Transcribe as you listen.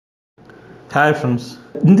Hi friends,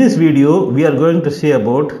 in this video we are going to see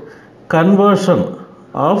about conversion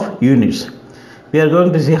of units. We are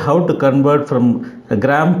going to see how to convert from a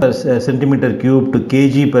gram per centimeter cube to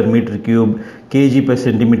kg per meter cube, kg per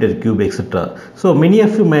centimeter cube, etc. So many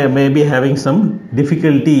of you may be having some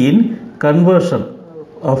difficulty in conversion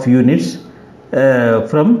of units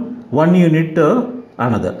from one unit to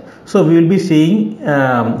another. So we will be seeing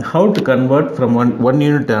how to convert from one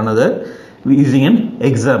unit to another using an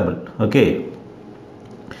example. Okay,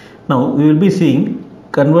 now we will be seeing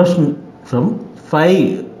conversion from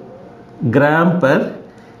 5 gram per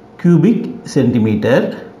cubic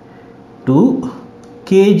centimeter to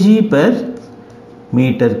kg per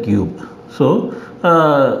meter cube. So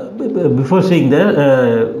before seeing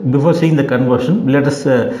the conversion, let us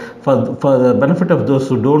for the benefit of those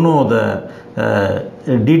who don't know the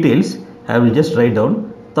details, I will just write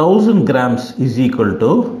down 1000 grams is equal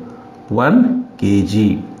to 1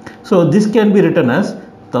 kg. So this can be written as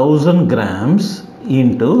 1000 grams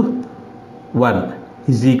into 1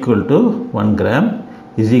 is equal to 1 gram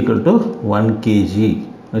is equal to 1 kg.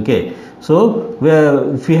 Okay, so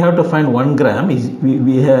if we have to find 1 gram,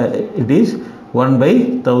 it is 1 by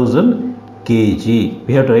 1000 kg.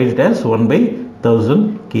 We have to write it as 1 by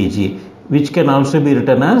 1000 kg, which can also be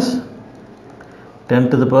written as 10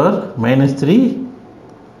 to the power minus 3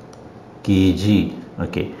 kg.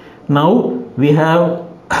 Okay, now we have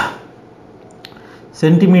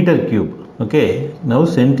centimeter cube. Okay, now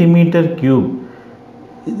centimeter cube,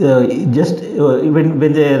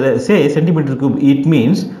 when they say centimeter cube, it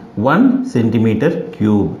means 1 centimeter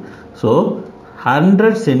cube. So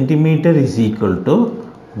 100 centimeter is equal to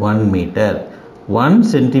 1 meter. 1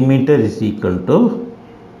 centimeter is equal to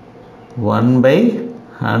 1 by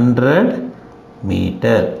 100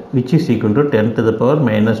 meter, which is equal to 10 to the power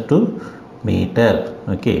minus 2 meter.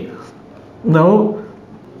 Okay, now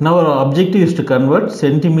our objective is to convert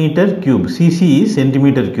centimeter cube. Cc is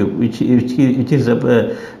centimeter cube, which is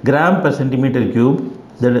a gram per centimeter cube.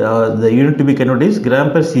 That the unit to be converted is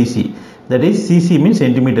gram per cc. That is, cc means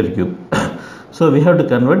centimeter cube. So we have to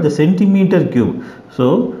convert the centimeter cube.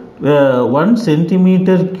 So 1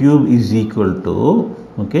 centimeter cube is equal to,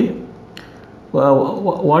 okay,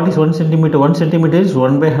 what is 1 centimeter? 1 centimeter is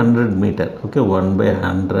 1 by 100 meter. Okay, 1 by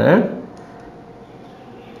 100,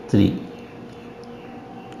 3.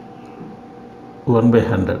 1 by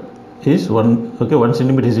 100 is 1. Okay, 1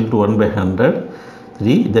 centimeter is equal to 1 by 100,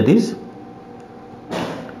 3. That is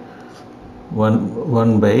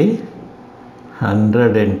 1 by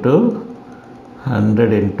 100 into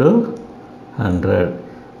 100 into 100.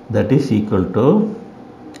 That is equal to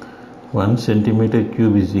 1 centimeter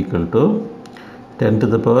cube is equal to 10 to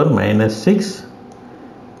the power minus 6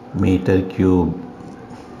 meter cube.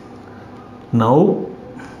 Now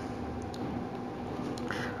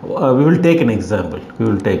we will take an example. We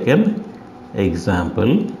will take an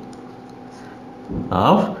example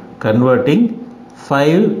of converting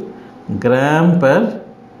 5 gram per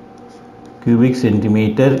cubic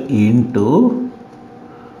centimeter into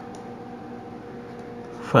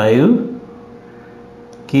 5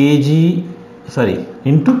 kg,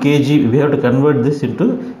 into kg. We have to convert this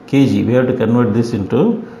into kg. We have to convert this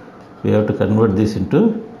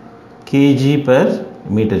into kg per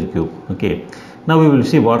meter cube. Okay, now we will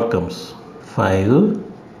see what comes.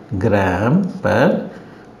 5 gram per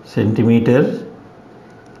centimeter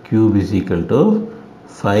cube is equal to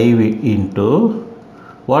 5 into,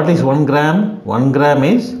 what is 1 gram? 1 gram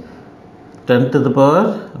is 10 to the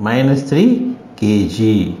power minus 3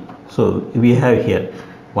 kg. So we have here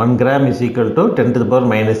 1 gram is equal to 10 to the power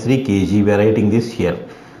minus 3 kg. We are writing this here.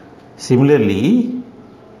 Similarly,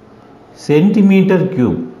 centimeter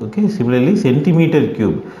cube. Okay, similarly centimeter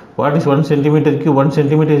cube. What is 1 centimeter cube? 1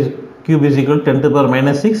 centimeter cube is equal to 10 to the power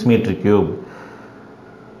minus 6 meter cube.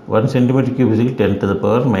 1 centimeter cube is equal to 10 to the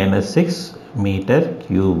power minus 6 meter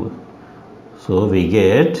cube. So we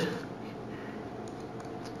get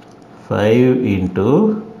 5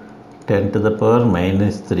 into 10 to the power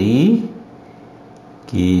minus 3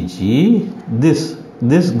 kg.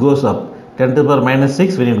 This goes up. 10 to the power minus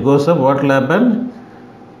 6, when it goes up, what will happen?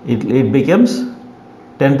 It becomes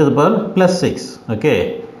 10 to the power plus 6.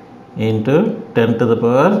 Okay, into 10 to the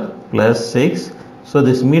power plus 6. So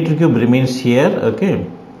this meter cube remains here. Okay,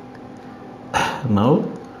 now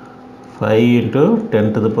 5 into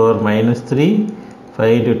 10 to the power minus 3,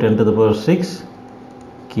 5 into 10 to the power 6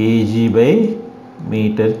 kg by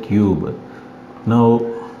meter cube. Now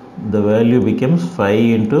the value becomes 5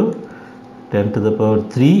 into 10 to the power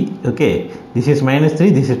 3. Okay, this is minus 3,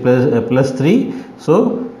 this is plus 3.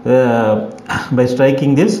 So by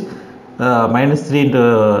striking this minus 3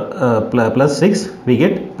 into plus 6, we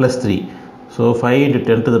get plus 3. So 5 into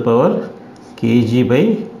 10 to the power kg by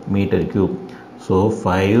meter cube. So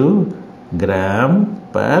 5 gram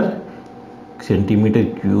per centimeter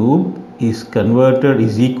cube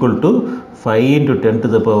is equal to 5 into 10 to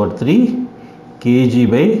the power 3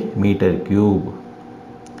 kg by meter cube.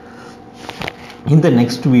 In the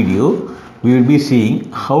next video, we will be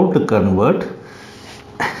seeing how to convert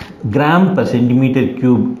gram per centimeter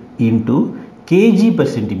cube into kg per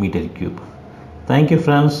centimeter cube. Thank you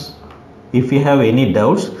friends. If you have any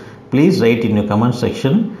doubts, please write in your comment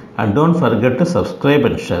section and don't forget to subscribe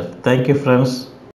and share. Thank you friends.